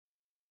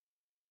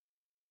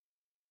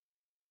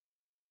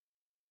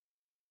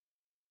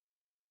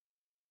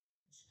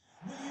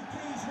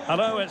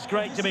Hello, it's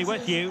great to be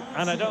with you,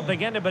 and I don't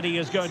think anybody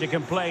is going to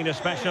complain,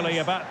 especially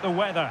about the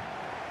weather.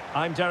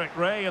 I'm Derek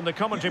Ray in the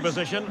commentary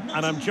position,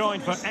 and I'm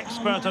joined for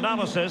expert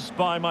analysis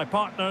by my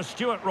partner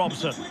Stuart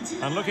Robson.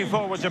 I'm looking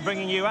forward to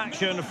bringing you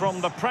action from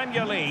the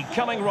Premier League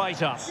coming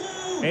right up.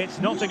 It's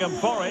Nottingham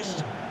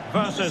Forest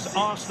versus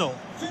Arsenal.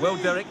 Well,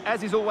 Derek,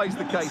 as is always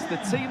the case, the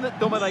team that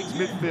dominates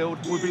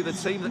midfield will be the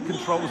team that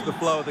controls the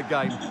flow of the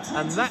game.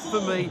 And that,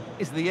 for me,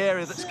 is the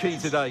area that's key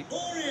today.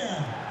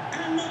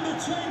 And number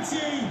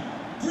 20,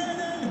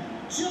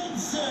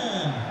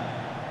 Johnson.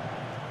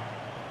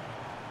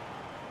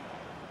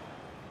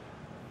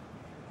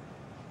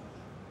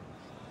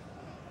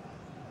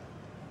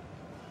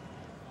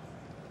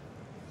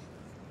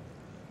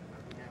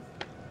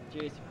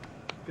 Cheers.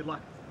 Good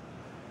luck.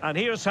 And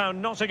here's how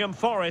Nottingham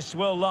Forest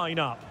will line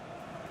up.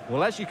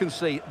 Well, as you can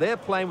see, they're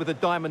playing with a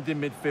diamond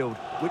in midfield,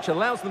 which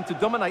allows them to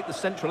dominate the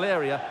central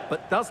area,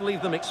 but does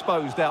leave them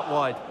exposed out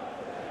wide.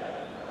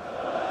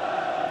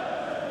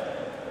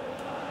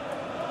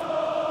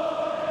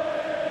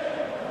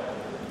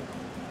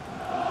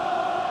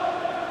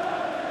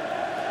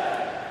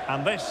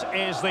 And this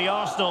is the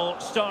Arsenal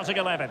starting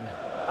 11.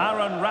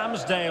 Aaron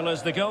Ramsdale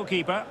is the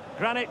goalkeeper.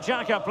 Granit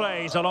Xhaka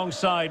plays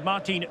alongside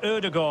Partey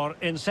Odegaard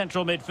in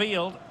central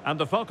midfield. And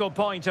the focal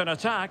point in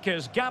attack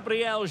is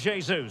Gabriel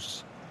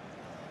Jesus.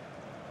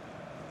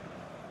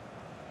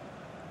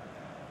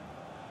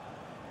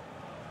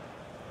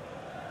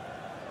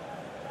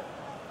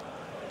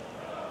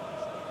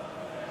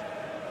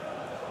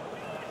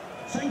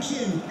 Thank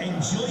you.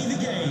 Enjoy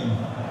the game.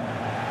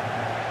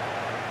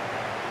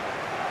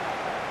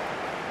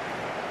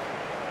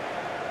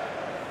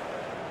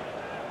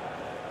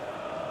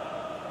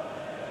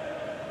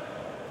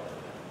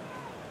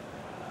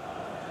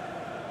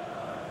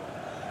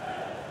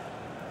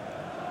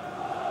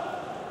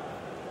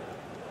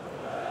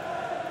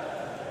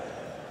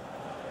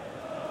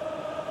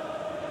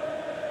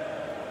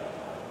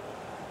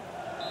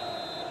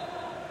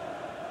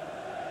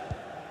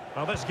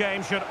 Well, this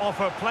game should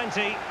offer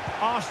plenty.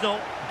 Arsenal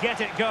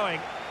get it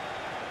going.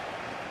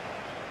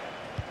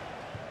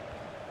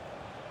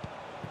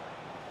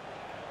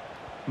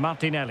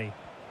 Martinelli.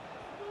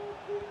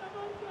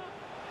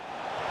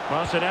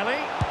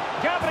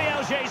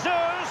 Gabriel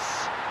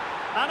Jesus!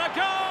 And a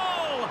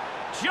goal!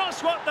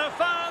 Just what the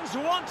fans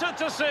wanted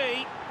to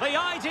see. The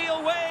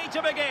ideal way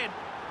to begin.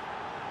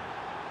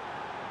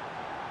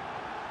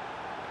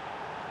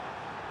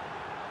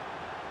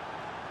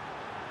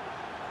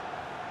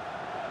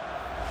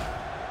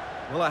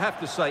 Well, I have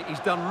to say, he's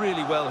done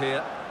really well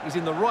here. He's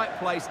in the right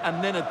place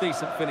and then a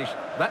decent finish.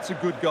 That's a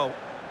good goal.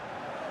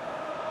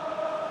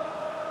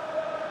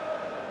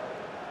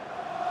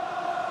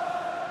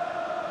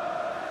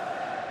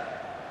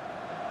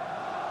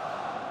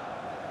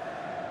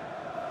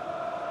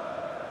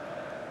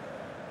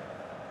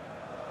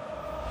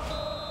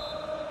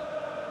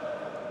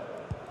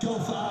 Goal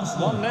for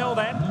Arsenal. 1-0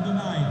 then. Number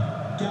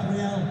 9,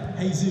 Gabriel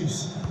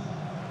Jesus.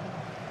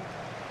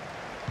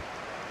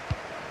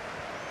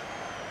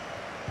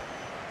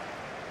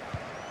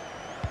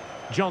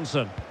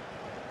 Johnson.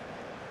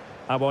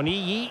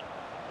 Awoniyi.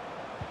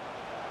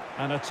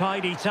 And a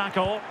tidy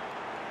tackle.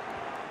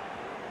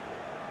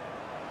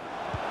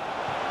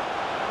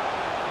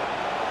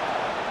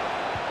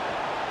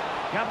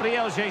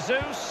 Gabriel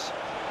Jesus.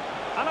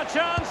 And a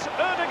chance.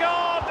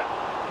 Odegaard.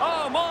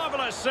 Oh,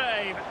 marvellous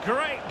save.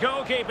 Great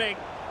goalkeeping.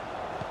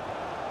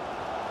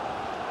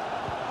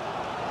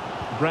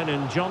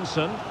 Brennan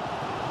Johnson.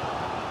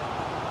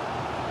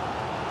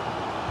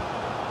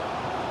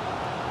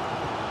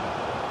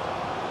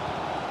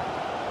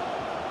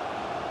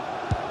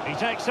 He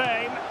takes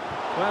aim.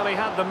 Well, he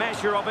had the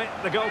measure of it,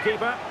 the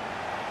goalkeeper.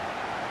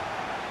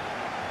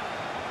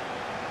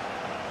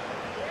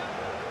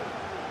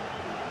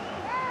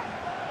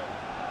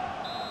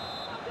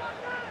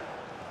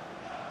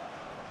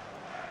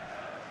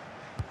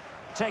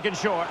 Taken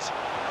short.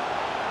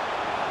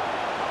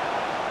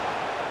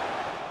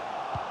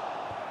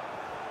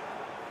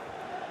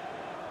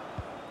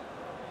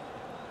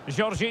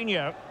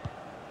 Jorginho.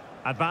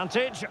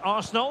 Advantage,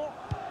 Arsenal.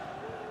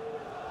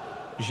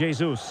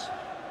 Jesus.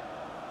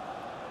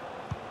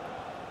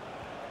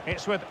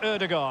 It's with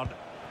Odegaard.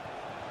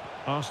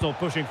 Arsenal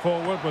pushing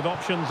forward with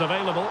options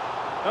available.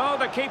 Oh,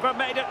 the keeper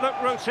made it look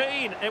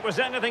routine. It was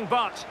anything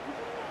but.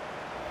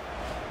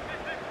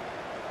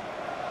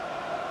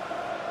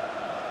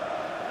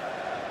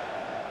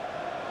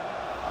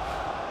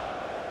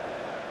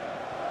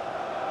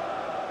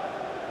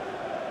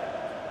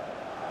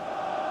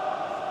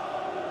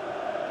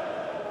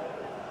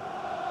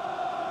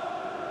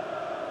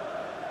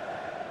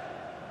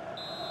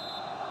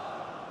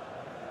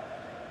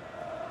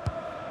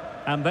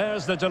 And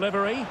there's the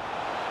delivery.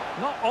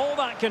 Not all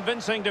that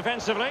convincing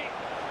defensively.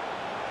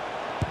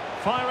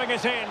 Firing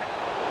it in.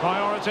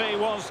 Priority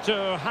was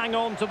to hang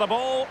on to the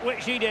ball,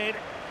 which he did.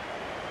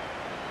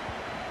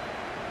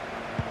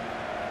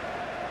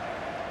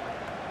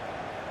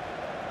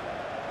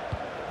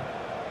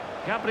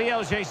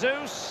 Gabriel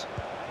Jesus.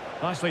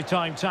 Nicely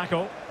timed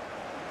tackle.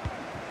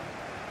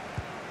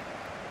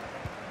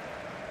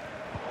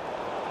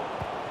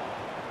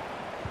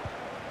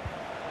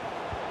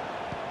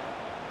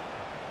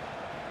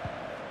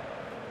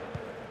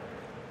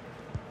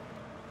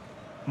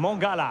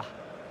 Mongala.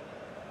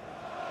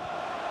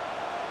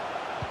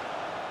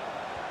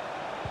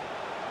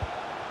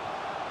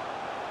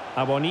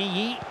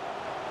 Awoniyi.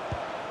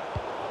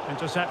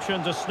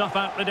 Interception to snuff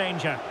out the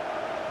danger.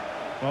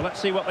 Well, let's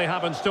see what they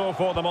have in store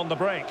for them on the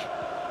break.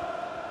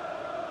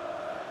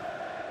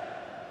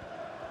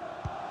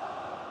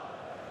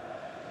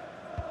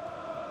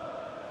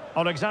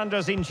 Alexander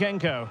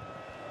Zinchenko.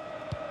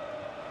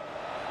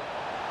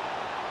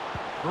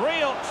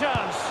 Real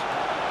chance.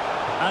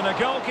 And a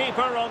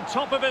goalkeeper on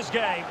top of his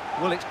game.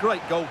 Well, it's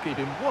great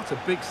goalkeeping. What a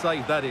big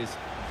save that is.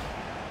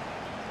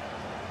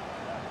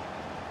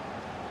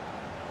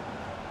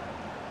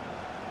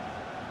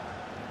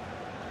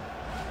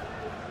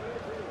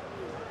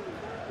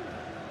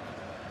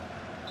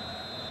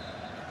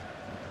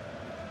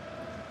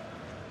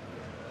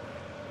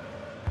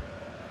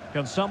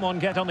 Can someone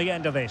get on the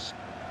end of this?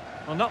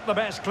 Well, not the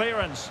best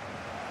clearance.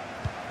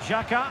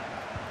 Xhaka.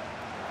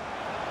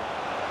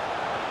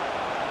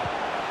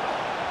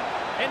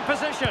 In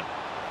position.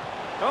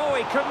 Oh,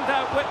 he couldn't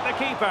outwit the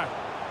keeper.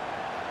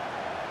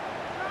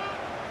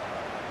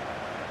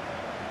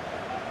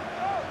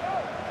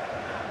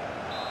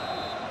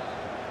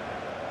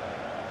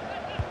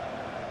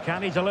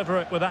 Can he deliver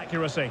it with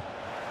accuracy?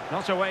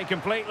 Not away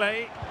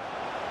completely.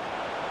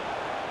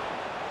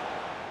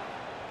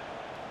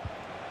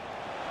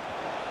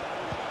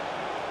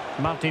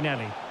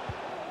 Martinelli.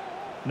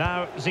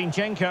 Now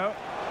Zinchenko.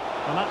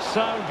 And that's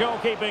sound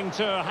goalkeeping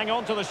to hang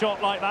on to the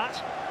shot like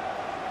that.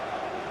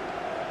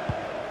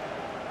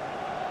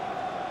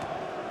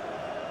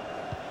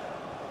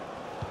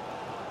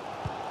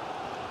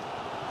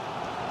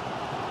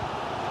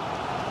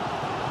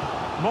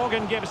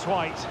 Morgan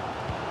Gibbs-White.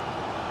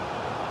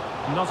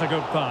 Not a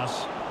good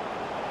pass.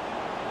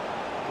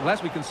 Well,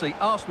 as we can see,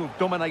 Arsenal have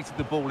dominated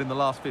the ball in the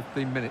last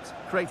 15 minutes,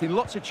 creating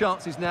lots of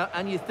chances now,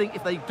 and you think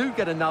if they do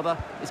get another,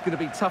 it's going to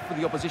be tough for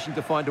the opposition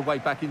to find a way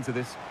back into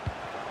this.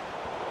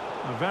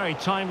 A very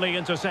timely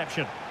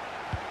interception.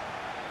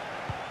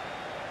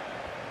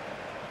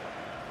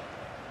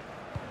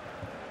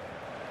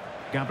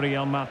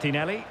 Gabriel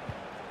Martinelli.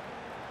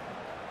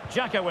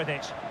 Xhaka with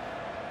it.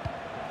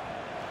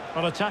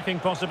 Well, attacking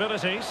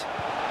possibilities.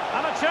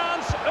 And a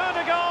chance,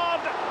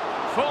 Odegaard!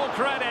 Full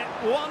credit,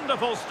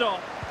 wonderful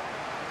stop.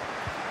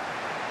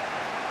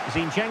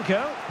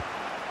 Zinchenko.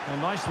 Well,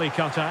 nicely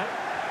cut out.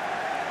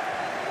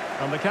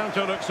 And the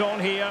counter looks on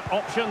here,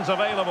 options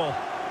available.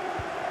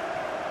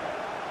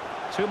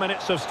 2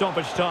 minutes of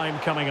stoppage time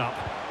coming up.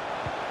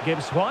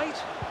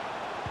 Gibbs-White.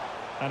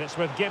 And it's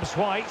with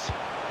Gibbs-White.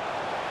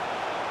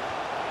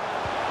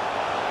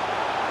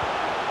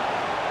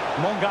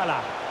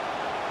 Mongala.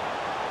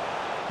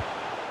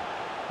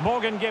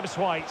 Morgan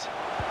Gibbs-White.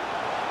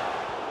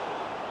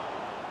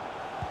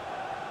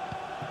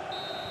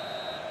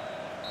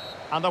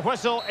 And the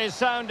whistle is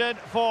sounded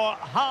for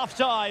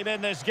half-time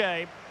in this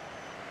game.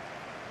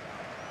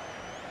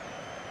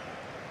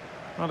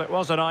 Well, it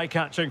was an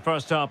eye-catching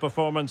first-half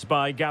performance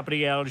by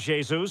Gabriel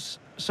Jesus.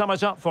 Sum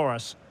it up for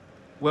us.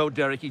 Well,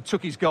 Derek, he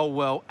took his goal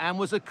well and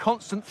was a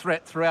constant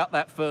threat throughout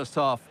that first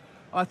half.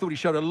 I thought he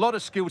showed a lot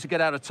of skill to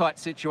get out of tight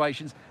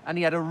situations, and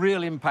he had a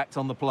real impact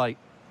on the plate.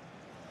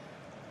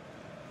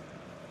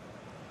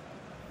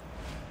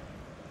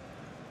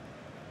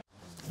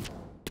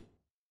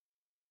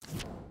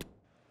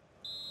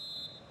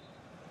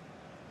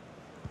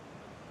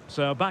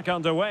 So back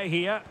underway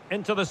here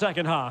into the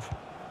second half.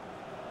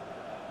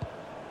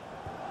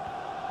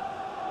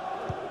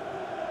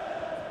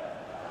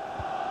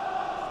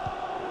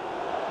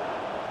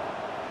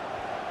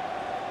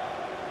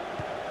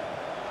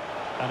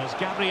 And it's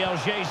Gabriel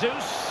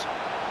Jesus.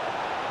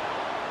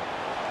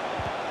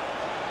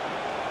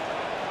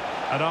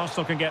 And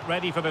Arsenal can get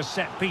ready for the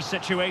set-piece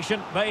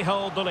situation. They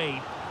hold the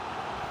lead.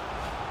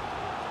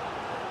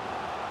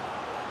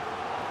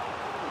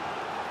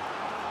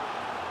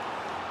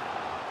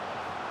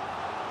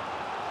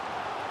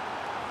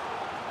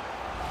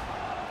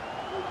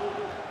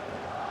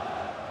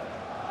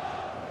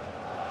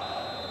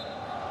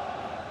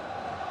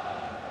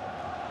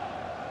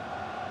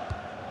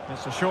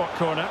 It's a short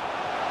corner.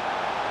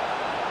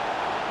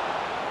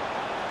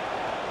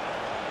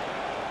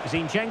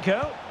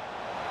 Zinchenko.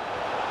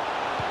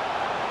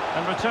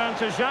 And return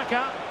to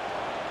Xhaka.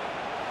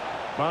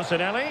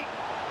 Martinelli.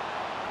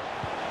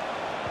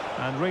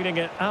 And reading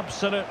it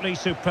absolutely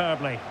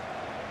superbly.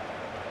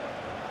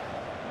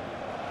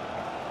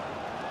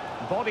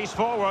 Bodies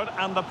forward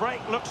and the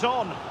break looks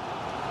on.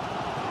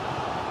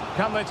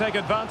 Can they take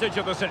advantage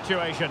of the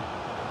situation?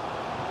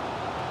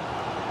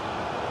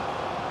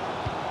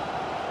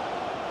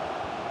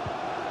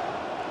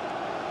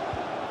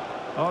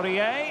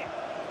 Aurier.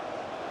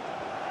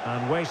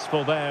 And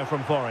wasteful there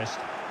from Forest.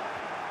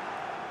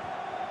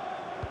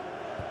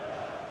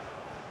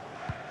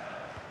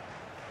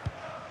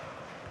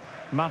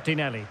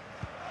 Martinelli.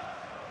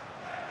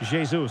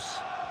 Jesus.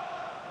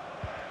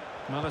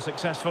 Not a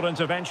successful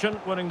intervention,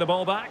 winning the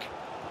ball back.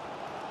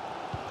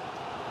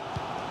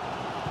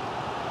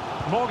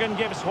 Morgan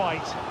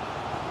Gibbs-White.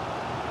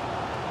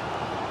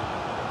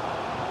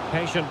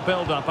 Patient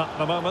build-up at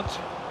the moment.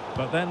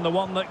 But then the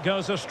one that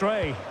goes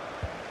astray.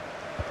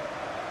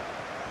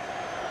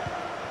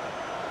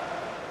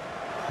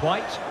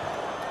 White.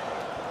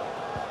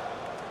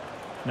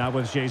 Now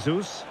with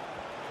Jesus.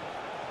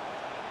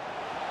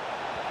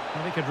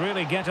 And he could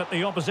really get at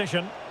the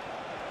opposition.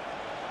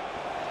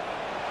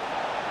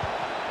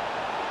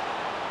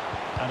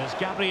 And it's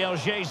Gabriel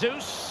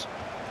Jesus.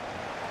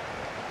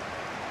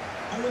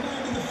 A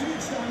reminder, the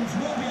food stands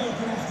will be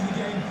open after the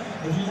game.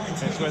 If you like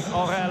to It's with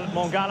Aurel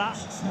Mongala.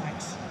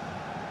 Snacks.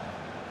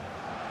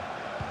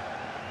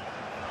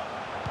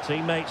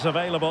 Teammates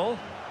available.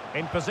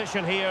 In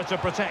position here to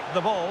protect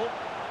the ball.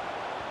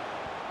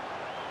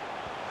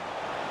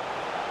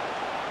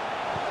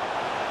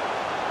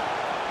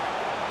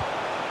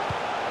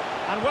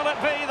 And will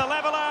it be the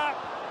leveller?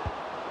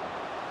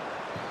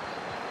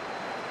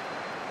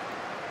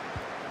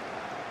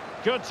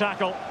 Good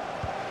tackle.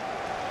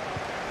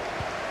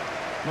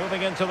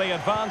 Moving into the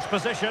advanced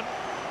position.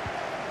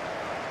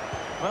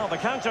 Well, the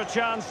counter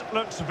chance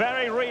looks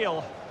very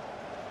real.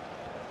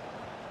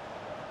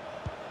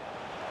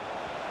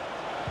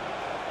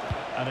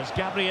 And it's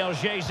Gabriel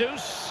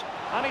Jesus.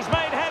 And he's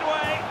made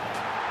headway.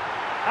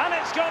 And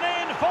it's gone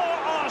in for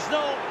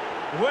Arsenal.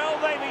 Will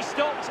they be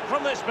stopped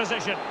from this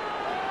position?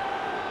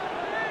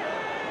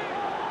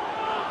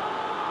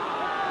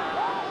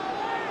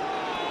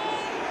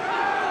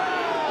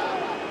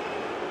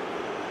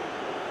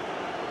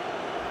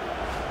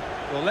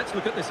 Well, let's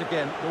look at this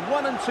again. The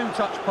 1- and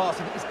 2-touch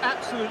passing is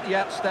absolutely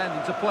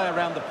outstanding to play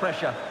around the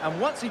pressure. And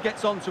once he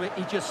gets onto it,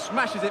 he just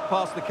smashes it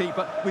past the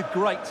keeper with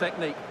great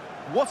technique.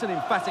 What an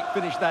emphatic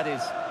finish that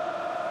is.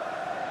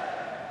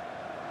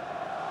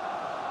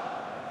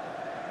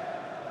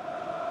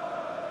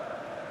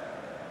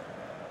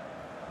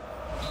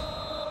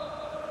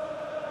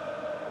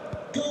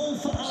 Goal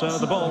for So the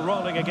Arsenal. ball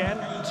rolling again.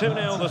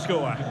 2-0 the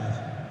score.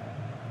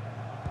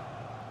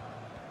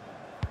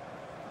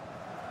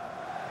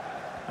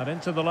 And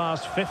into the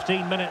last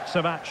 15 minutes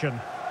of action.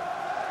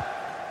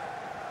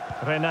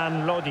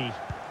 Renan Lodi.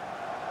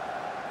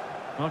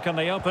 Well, can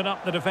they open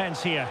up the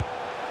defence here?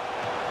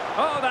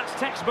 Oh, that's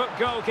textbook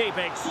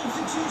goalkeeping.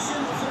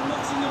 Substitution for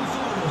Nottingham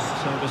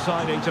Forest. So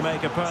deciding to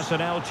make a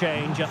personnel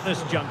change at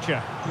this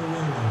juncture.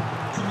 Guerrero.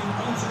 Coming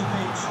onto the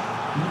pitch,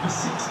 number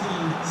 16,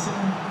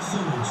 Sam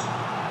Surridge.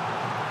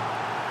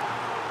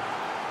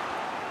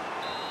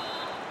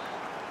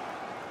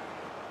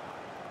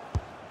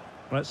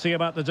 Let's see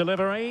about the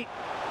delivery.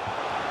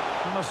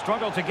 And they'll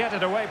struggle to get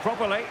it away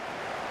properly.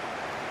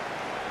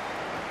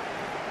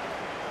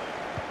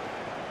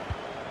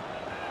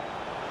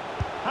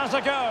 Has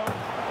a go.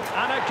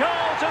 And a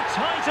goal to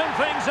tighten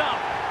things up.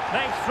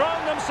 They've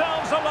thrown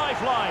themselves a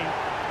lifeline.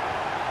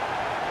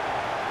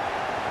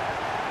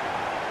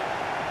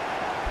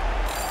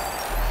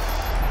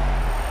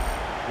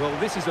 Well,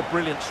 this is a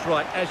brilliant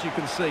strike, as you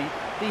can see.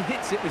 He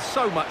hits it with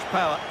so much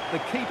power. The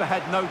keeper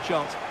had no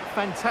chance.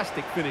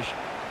 Fantastic finish.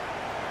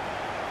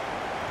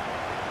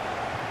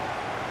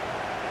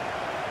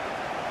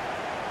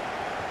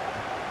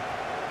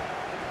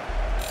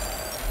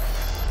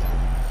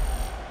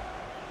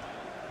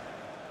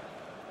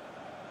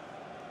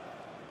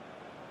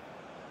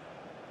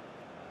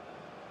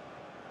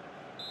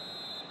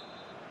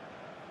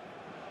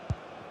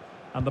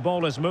 And the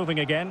ball is moving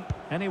again.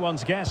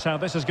 Anyone's guess how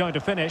this is going to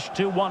finish.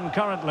 2-1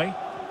 currently.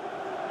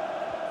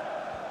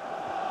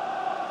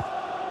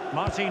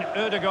 Partey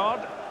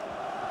Odegaard.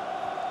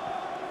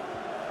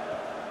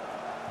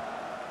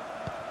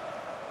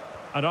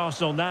 And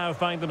Arsenal now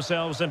find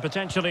themselves in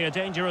potentially a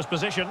dangerous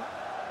position.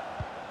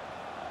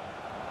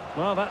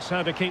 Well, that's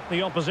how to keep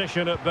the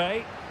opposition at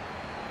bay.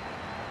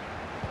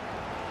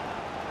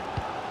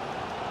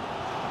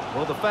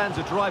 Well, the fans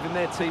are driving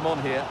their team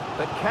on here,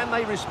 but can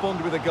they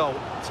respond with a goal?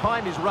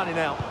 Time is running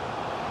out.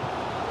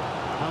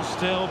 Well,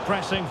 still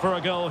pressing for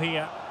a goal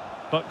here,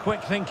 but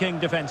quick thinking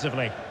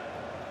defensively.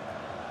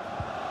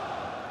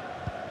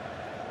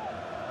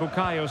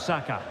 Bukayo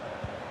Saka.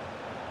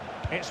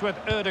 It's with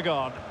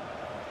Odegaard.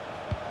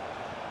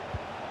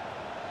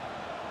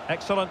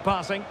 Excellent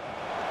passing.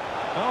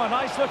 Oh, a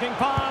nice looking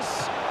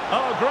pass.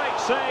 Oh, great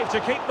save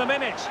to keep them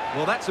in it.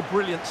 Well, that's a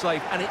brilliant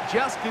save, and it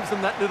just gives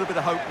them that little bit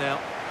of hope now.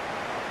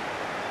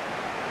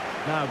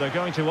 Now they're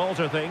going to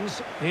alter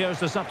things. Here's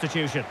the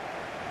substitution.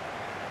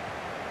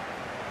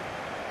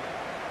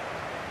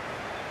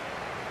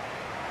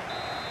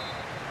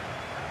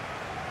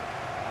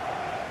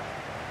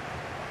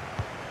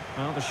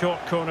 Well, the short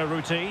corner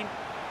routine.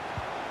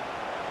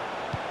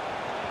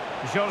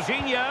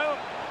 Jorginho.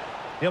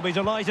 He'll be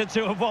delighted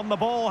to have won the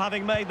ball,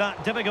 having made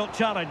that difficult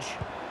challenge.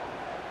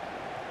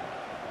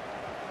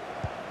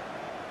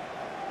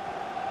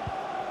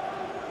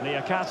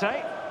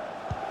 Niakate.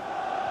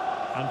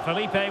 And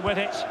Felipe with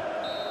it.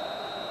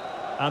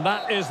 And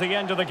that is the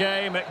end of the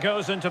game. It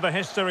goes into the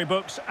history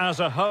books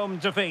as a home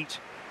defeat.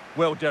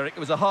 Well, Derek, it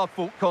was a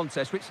hard-fought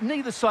contest, which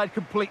neither side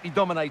completely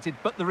dominated,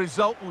 but the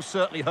result will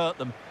certainly hurt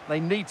them. They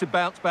need to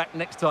bounce back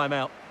next time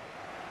out.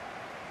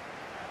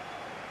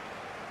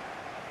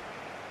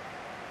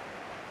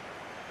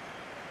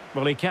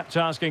 Well, he kept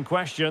asking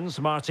questions,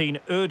 Partey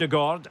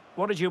Odegaard.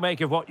 What did you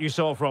make of what you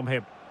saw from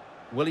him?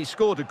 Well, he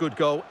scored a good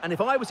goal, and if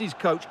I was his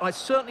coach, I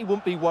certainly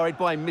wouldn't be worried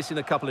by him missing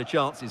a couple of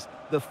chances.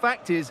 The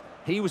fact is,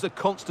 he was a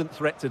constant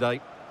threat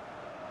today.